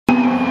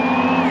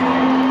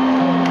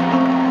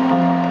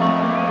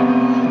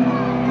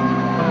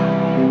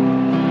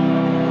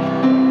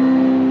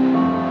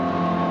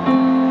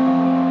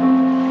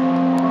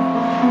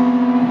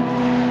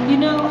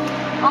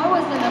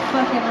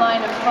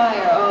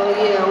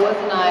all year,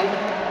 wasn't I?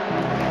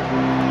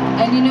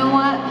 And you know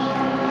what?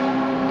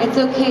 It's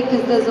okay,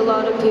 because there's a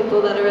lot of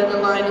people that are in the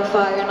line of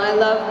fire, and I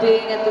love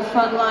being at the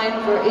front line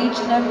for each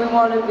and every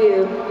one of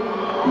you.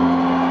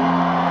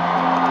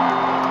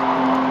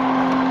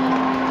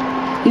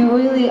 You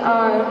really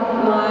are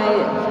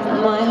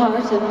my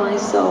heart and my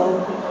soul.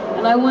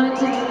 And I wanted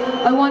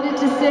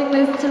to sing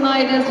this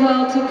tonight as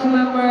well to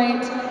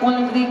commemorate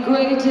one of the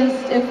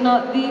greatest, if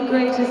not the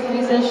greatest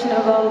musician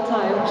of all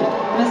time,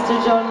 Mr.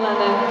 John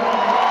Lennon.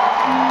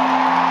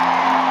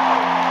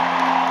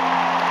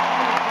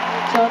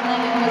 John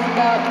Lennon was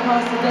about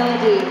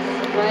possibilities,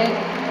 right?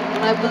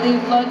 And I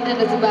believe London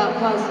is about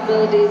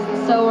possibilities,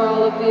 and so are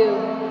all of you.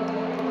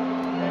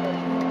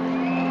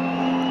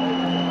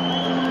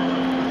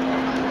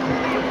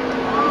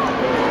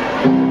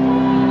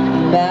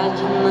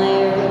 Imagine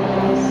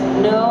there's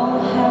no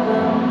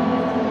heaven.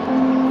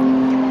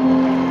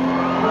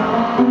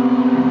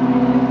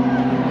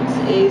 It's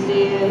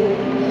easy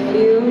if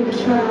you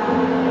try.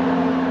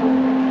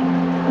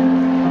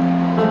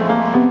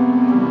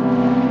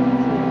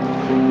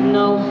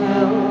 No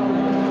hell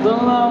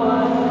below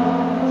us,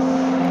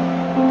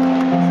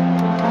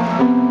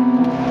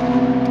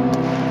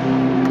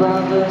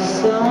 above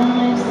us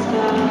only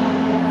sky.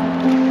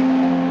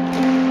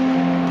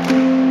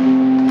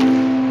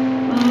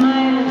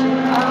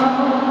 Imagine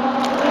all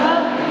the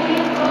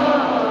people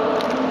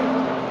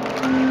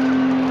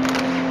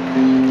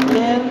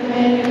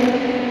living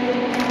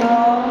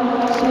for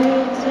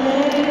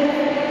today.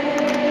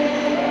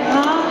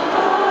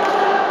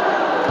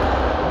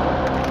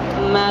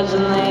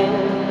 Imagine there's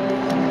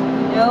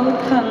no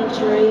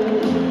country.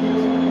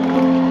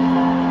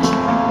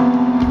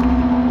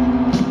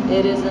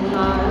 It isn't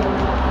hard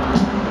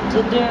to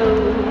do.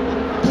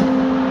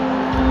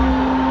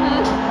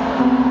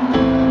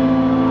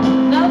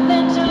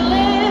 Nothing to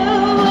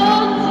live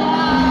or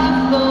die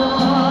for.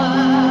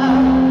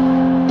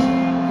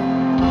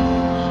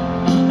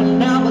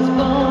 And I was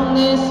born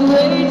this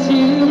way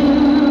too.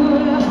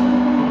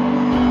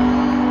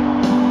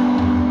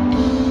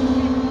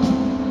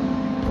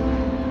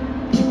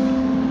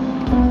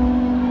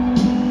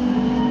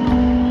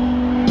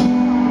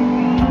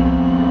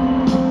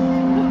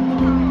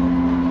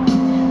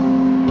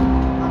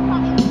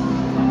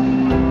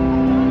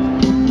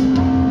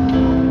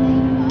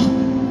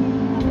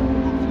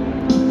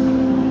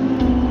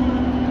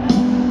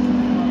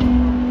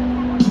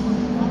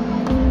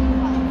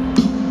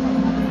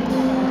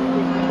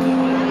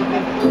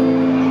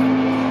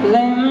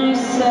 Let me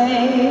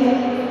say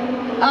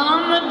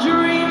I'm a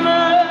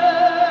dreamer,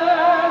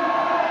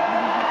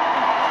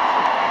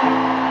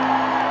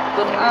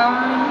 but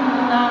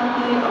I'm not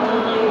the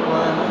only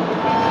one.